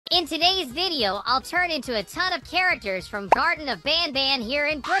In today's video, I'll turn into a ton of characters from Garten of BanBan here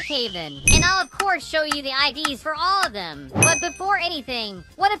in Brookhaven. And I'll of course show you the IDs for all of them. But before anything,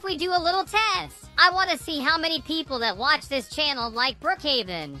 what if we do a little test? I want to see how many people that watch this channel like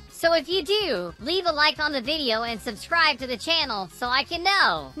Brookhaven. So if you do, leave a like on the video and subscribe to the channel so I can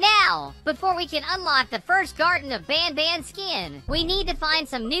know. Now, before we can unlock the first Garten of BanBan skin, we need to find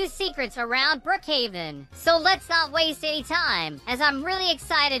some new secrets around Brookhaven. So let's not waste any time, as I'm really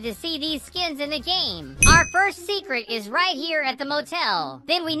excited to see these skins in the game. Our first secret is right here at the motel.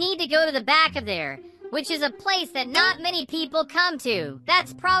 Then we need to go to the back of there, which is a place that not many people come to.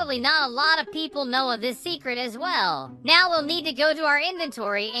 That's probably not a lot of people know of this secret as well. Now we'll need to go to our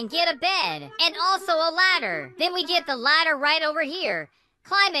inventory and get a bed, and also a ladder. Then we get the ladder right over here.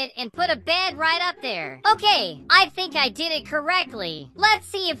 Climb it and put a bed right up there. Okay, I think I did it correctly. Let's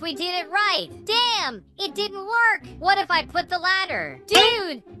see if we did it right. Damn, it didn't work. What if I put the ladder?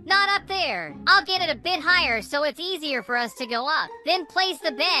 Dude, not up there. I'll get it a bit higher so it's easier for us to go up. Then place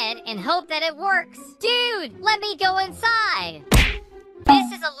the bed and hope that it works. Dude, let me go inside.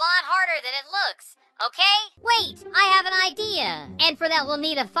 This is a lot harder than it looks. Okay? Wait, I have an idea. And for that we'll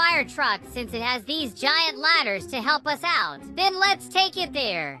need a fire truck since it has these giant ladders to help us out. Then let's take it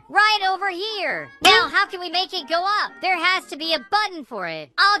there. Right over here. Now how can we make it go up? There has to be a button for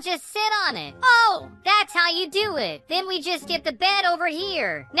it. I'll just sit on it. Oh, that's how you do it. Then we just get the bed over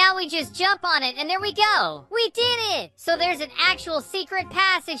here. Now we just jump on it and there we go. We did it. So there's an actual secret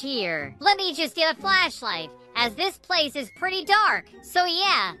passage here. Let me just get a flashlight, as this place is pretty dark. So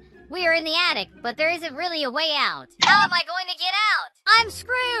yeah, we are in the attic, but there isn't really a way out. How am I going to get out? I'm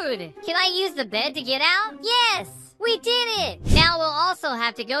screwed! Can I use the bed to get out? Yes! We did it! Now we'll also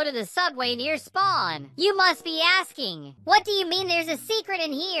have to go to the subway near spawn. You must be asking, what do you mean there's a secret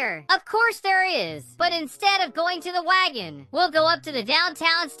in here? Of course there is, but instead of going to the wagon, we'll go up to the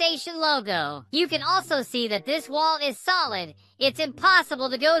downtown station logo. You can also see that this wall is solid. It's impossible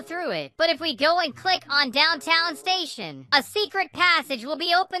to go through it. But if we go and click on downtown station, a secret passage will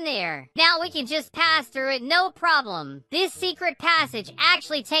be open there. Now we can just pass through it no problem. This secret passage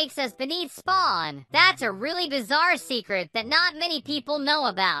actually takes us beneath spawn. That's a really bizarre secret that not many people know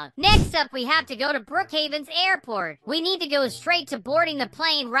about. Next up, we have to go to Brookhaven's airport. We need to go straight to boarding the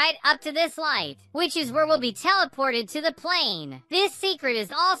plane right up to this light, which is where we'll be teleported to the plane. This secret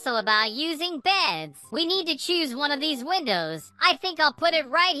is also about using beds. We need to choose one of these windows. I think I'll put it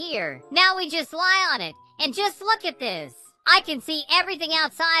right here. Now we just lie on it, and just look at this. I can see everything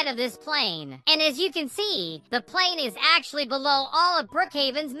outside of this plane. And as you can see, the plane is actually below all of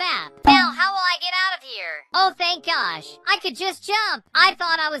Brookhaven's map. Now, how will I get out of here? Oh, thank gosh. I could just jump. I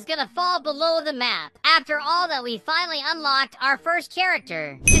thought I was gonna fall below the map. After all that, we finally unlocked our first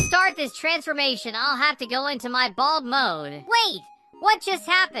character. To start this transformation, I'll have to go into my bald mode. Wait! What just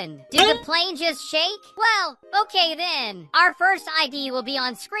happened? Did the plane just shake? Well, okay then. Our first ID will be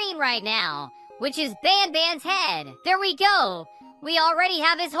on screen right now, which is BanBan's head. There we go. We already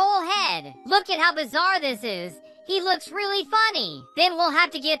have his whole head. Look at how bizarre this is. He looks really funny. Then we'll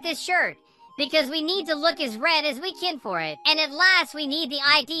have to get this shirt, because we need to look as red as we can for it. And at last we need the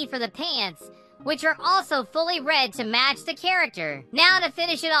ID for the pants, which are also fully red to match the character. Now to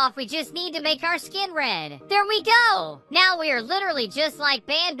finish it off, we just need to make our skin red. There we go! Now we are literally just like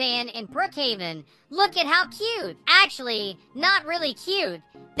BanBan in Brookhaven. Look at how cute! Actually, not really cute.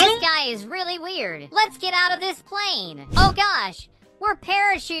 This guy is really weird. Let's get out of this plane. Oh gosh, we're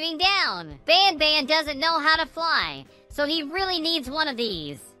parachuting down. BanBan doesn't know how to fly, so he really needs one of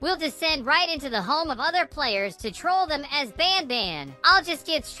these. We'll descend right into the home of other players to troll them as BanBan. I'll just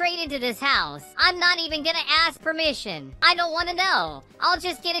get straight into this house. I'm not even gonna ask permission. I don't want to know. I'll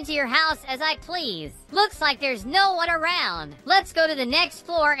just get into your house as I please. Looks like there's no one around. Let's go to the next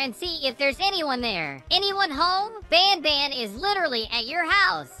floor and see if there's anyone there. Anyone home? BanBan is literally at your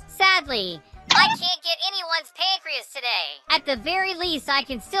house. Sadly, I can't get anyone's pancreas today. At the very least, I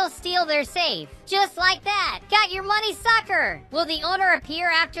can still steal their safe. Just like that. Got your money, sucker. Will the owner appear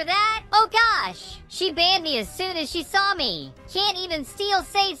after that? Oh gosh. She banned me as soon as she saw me. Can't even steal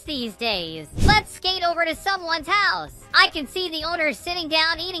safes these days. Let's skate over to someone's house. I can see the owner sitting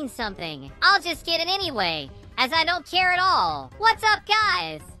down eating something. I'll just get it anyway, as I don't care at all. What's up,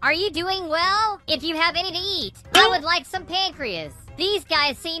 guys? Are you doing well? If you have any to eat, I would like some pancreas. These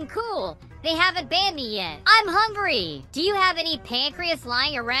guys seem cool. They haven't banned me yet. I'm hungry. Do you have any pancreas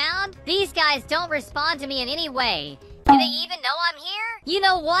lying around? These guys don't respond to me in any way. Do they even know I'm here? You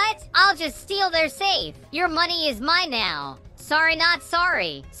know what? I'll just steal their safe. Your money is mine now. Sorry, not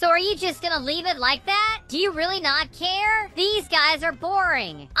sorry. So are you just gonna leave it like that? Do you really not care? These guys are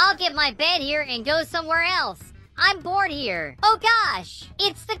boring. I'll get my bed here and go somewhere else. I'm bored here. Oh gosh,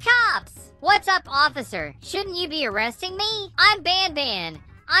 it's the cops. What's up, officer? Shouldn't you be arresting me? I'm BanBan.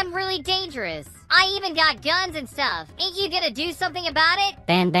 I'm really dangerous. I even got guns and stuff. Ain't you gonna do something about it?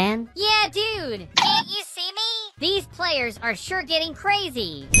 BanBan? Yeah, dude. Can't you see me? These players are sure getting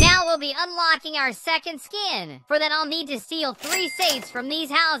crazy. Now we'll be unlocking our second skin. For that, I'll need to steal 3 safes from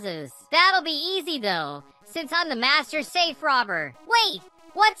these houses. That'll be easy though, since I'm the master safe robber. Wait,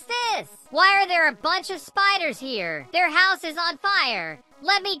 what's this? Why are there a bunch of spiders here? Their house is on fire.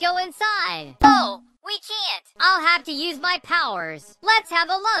 Let me go inside. Oh, we can't. I'll have to use my powers. Let's have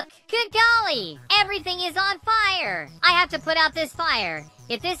a look. Good golly, everything is on fire. I have to put out this fire.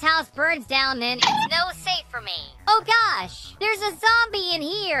 If this house burns down, then it's no safe for me. Oh gosh, there's a zombie in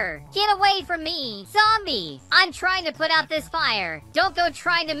here. Get away from me, zombie. I'm trying to put out this fire. Don't go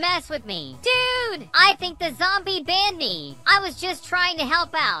trying to mess with me. Dude, I think the zombie banned me. I was just trying to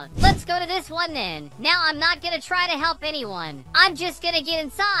help out. Let's go to this one then. Now I'm not gonna try to help anyone. I'm just gonna get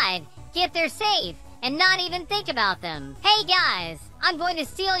inside, get their safe, and not even think about them. Hey guys, I'm going to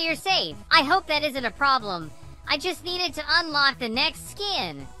steal your safe. I hope that isn't a problem. I just needed to unlock the next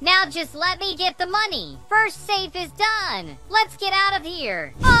skin. Now just let me get the money. First safe is done. Let's get out of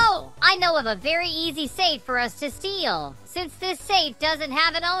here. Oh, I know of a very easy safe for us to steal, since this safe doesn't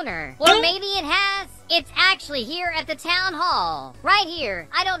have an owner. Or maybe it has. It's actually here at the town hall. Right here.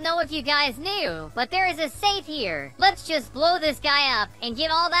 I don't know if you guys knew, but there is a safe here. Let's just blow this guy up and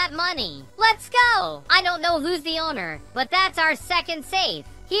get all that money. Let's go. I don't know who's the owner, but that's our second safe.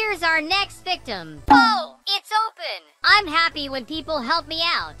 Here's our next victim. Whoa, it's open. I'm happy when people help me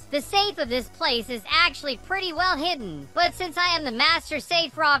out. The safe of this place is actually pretty well hidden, but since I am the master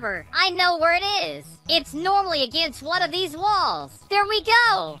safe robber, I know where it is. It's normally against one of these walls. There we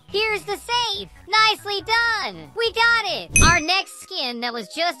go. Here's the safe. Nicely done. We got it. Our next skin that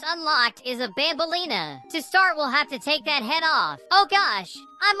was just unlocked is a Bambalina. To start, we'll have to take that head off. Oh gosh,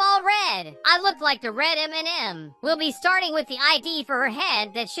 I'm all red. I look like the red M&M. We'll be starting with the ID for her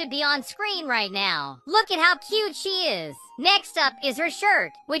head that should be on screen right now. Look at how cute she is. Next up is her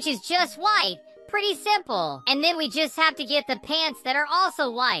shirt, which is just white. Pretty simple. And then we just have to get the pants that are also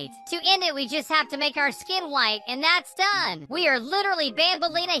white. To end it, we just have to make our skin white, and that's done. We are literally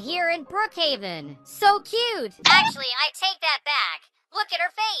Bambalina here in Brookhaven. So cute. Actually, I take that back. Look at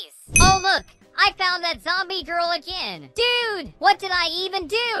her face. Oh, look. I found that zombie girl again. Dude, what did I even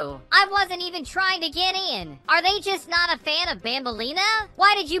do? I wasn't even trying to get in. Are they just not a fan of Bambalina?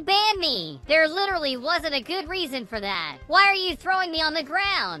 Why did you ban me? There literally wasn't a good reason for that. Why are you throwing me on the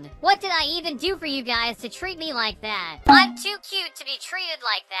ground? What did I even do for you guys to treat me like that? I'm too cute to be treated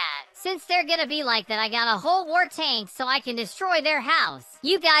like that. Since they're gonna be like that, I got a whole war tank so I can destroy their house.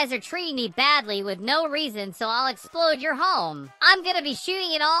 You guys are treating me badly with no reason, so I'll explode your home. I'm gonna be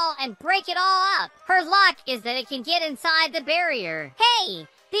shooting it all and break it all up. Her luck is that it can get inside the barrier. Hey,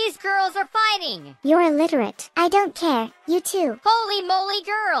 these girls are fighting. You're illiterate. I don't care. You too. Holy moly,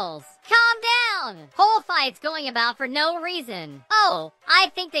 girls. Calm down. Whole fight's going about for no reason. Oh, I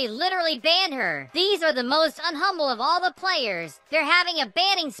think they literally banned her. These are the most unhumble of all the players. They're having a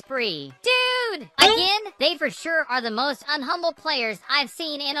banning spree. Dude! Again? They for sure are the most unhumble players I've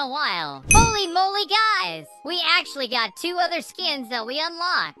seen in a while. Holy moly, guys. We actually got 2 other skins that we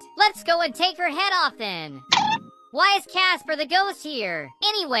unlocked. Let's go and take her head off then. Why is Casper the ghost here?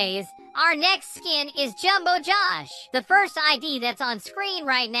 Anyways, our next skin is Jumbo Josh. The first ID that's on screen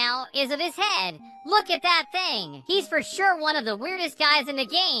right now is of his head. Look at that thing. He's for sure one of the weirdest guys in the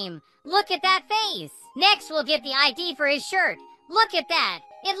game. Look at that face. Next, we'll get the ID for his shirt. Look at that.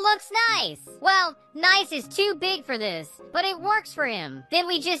 It looks nice. Well, nice is too big for this, but it works for him. Then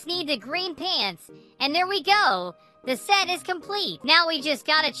we just need the green pants, and there we go. The set is complete. Now we just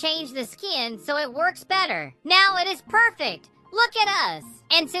gotta change the skin so it works better. Now it is perfect. Look at us.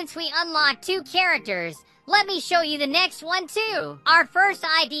 And since we unlocked 2 characters, let me show you the next one too. Our first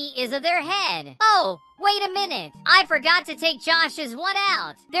ID is of their head. Oh, wait a minute. I forgot to take Josh's one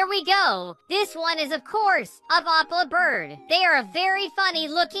out. There we go. This one is, of course, of Apple Bird. They are a very funny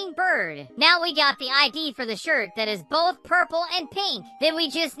looking bird. Now we got the ID for the shirt that is both purple and pink. Then we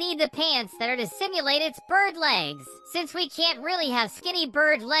just need the pants that are to simulate its bird legs, since we can't really have skinny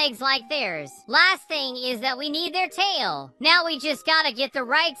bird legs like theirs. Last thing is that we need their tail. Now we just gotta get the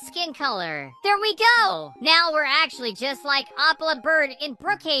right skin color. There we go. Now we're actually just like Apple Bird in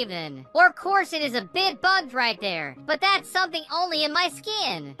Brookhaven. Or of course it is a bit bugged right there, but that's something only in my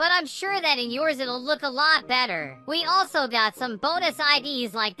skin. But I'm sure that in yours it'll look a lot better. We also got some bonus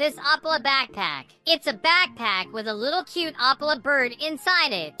IDs like this Apple backpack. It's a backpack with a little cute Apple bird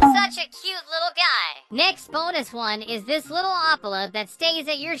inside it. Such a cute little guy. Next bonus one is this little Apple that stays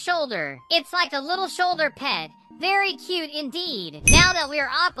at your shoulder. It's like a little shoulder pet. Very cute indeed. Now that we're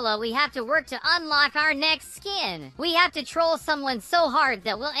Apollo, we have to work to unlock our next skin. We have to troll someone so hard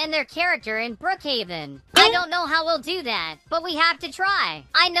that we'll end their character in Brookhaven. I don't know how we'll do that, but we have to try.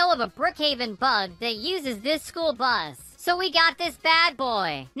 I know of a Brookhaven bug that uses this school bus. So we got this bad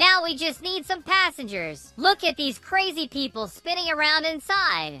boy. Now we just need some passengers. Look at these crazy people spinning around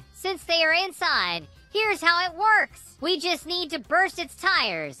inside. Since they are inside, here's how it works. We just need to burst its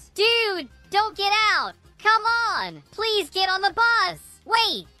tires. Dude, don't get out. Come on. Please get on the bus.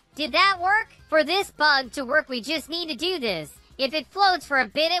 Wait, did that work? For this bug to work, we just need to do this. If it floats for a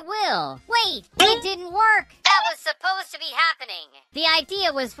bit, it will. Wait, it didn't work. That was supposed to be happening. The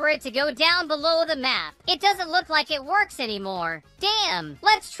idea was for it to go down below the map. It doesn't look like it works anymore. Damn,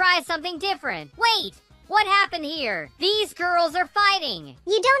 let's try something different. Wait, what happened here? These girls are fighting.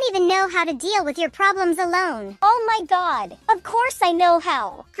 You don't even know how to deal with your problems alone. Oh my god. Of course I know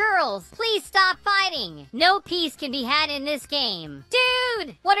how. Girls, please stop fighting. No peace can be had in this game.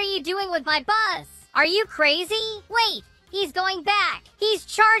 Dude, what are you doing with my bus? Are you crazy? Wait. He's going back. He's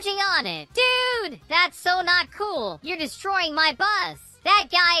charging on it. Dude, that's so not cool. You're destroying my bus. That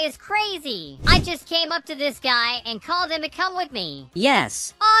guy is crazy. I just came up to this guy and called him to come with me.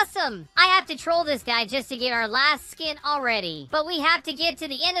 Yes. Awesome. I have to troll this guy just to get our last skin already. But we have to get to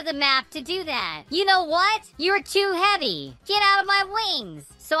the end of the map to do that. You know what? You're too heavy. Get out of my wings.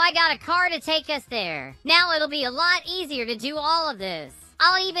 So I got a car to take us there. Now it'll be a lot easier to do all of this.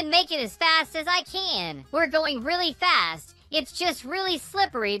 I'll even make it as fast as I can. We're going really fast. It's just really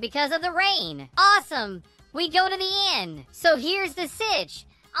slippery because of the rain. Awesome. We go to the end. So here's the sitch.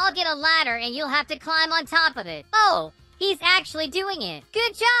 I'll get a ladder and you'll have to climb on top of it. Oh, he's actually doing it.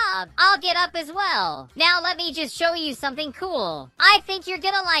 Good job. I'll get up as well. Now let me just show you something cool. I think you're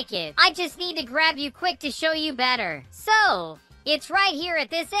gonna like it. I just need to grab you quick to show you better. So, it's right here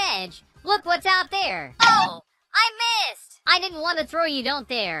at this edge. Look what's out there. Oh, I missed. I didn't want to throw you, don't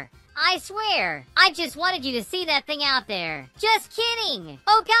dare. I swear. I just wanted you to see that thing out there. Just kidding.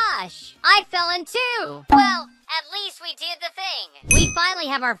 Oh gosh. I fell in too. Well, at least we did the thing. We finally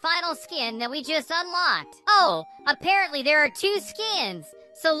have our final skin that we just unlocked. Oh, apparently there are 2 skins.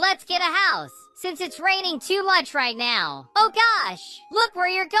 So let's get a house. Since it's raining too much right now. Oh gosh. Look where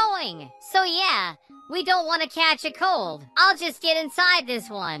you're going. So yeah. We don't want to catch a cold. I'll just get inside this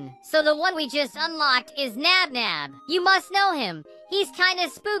one. So the one we just unlocked is NanndoBlox. You must know him. He's kinda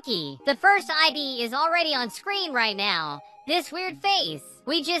spooky. The first ID is already on screen right now. This weird face.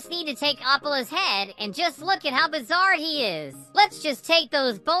 We just need to take Apollo's head and just look at how bizarre he is. Let's just take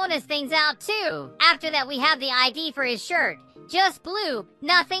those bonus things out too. After that we have the ID for his shirt. Just blue,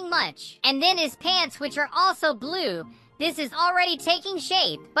 nothing much. And then his pants, which are also blue. This is already taking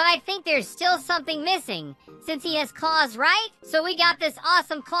shape, but I think there's still something missing, since he has claws, right? So we got this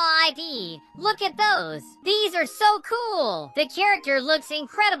awesome claw ID. Look at those. These are so cool. The character looks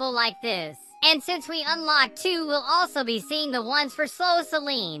incredible like this. And since we unlocked 2, we'll also be seeing the ones for Slow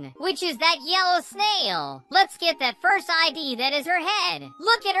Celine, which is that yellow snail. Let's get that first ID that is her head.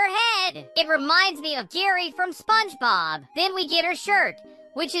 Look at her head. It reminds me of Gary from SpongeBob. Then we get her shirt,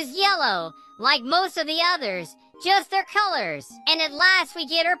 which is yellow, like most of the others. Just their colors. And at last we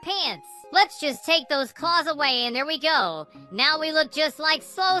get her pants. Let's just take those claws away and there we go. Now we look just like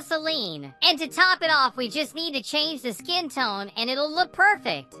Slow Celine. And to top it off, we just need to change the skin tone and it'll look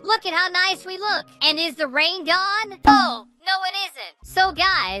perfect. Look at how nice we look. And is the rain gone? Oh, no it isn't. So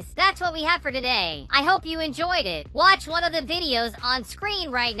guys, that's what we have for today. I hope you enjoyed it. Watch one of the videos on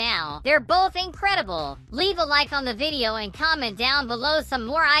screen right now. They're both incredible. Leave a like on the video and comment down below some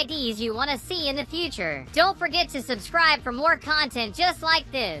more IDs you want to see in the future. Don't forget to subscribe for more content just like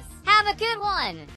this. Have a good one!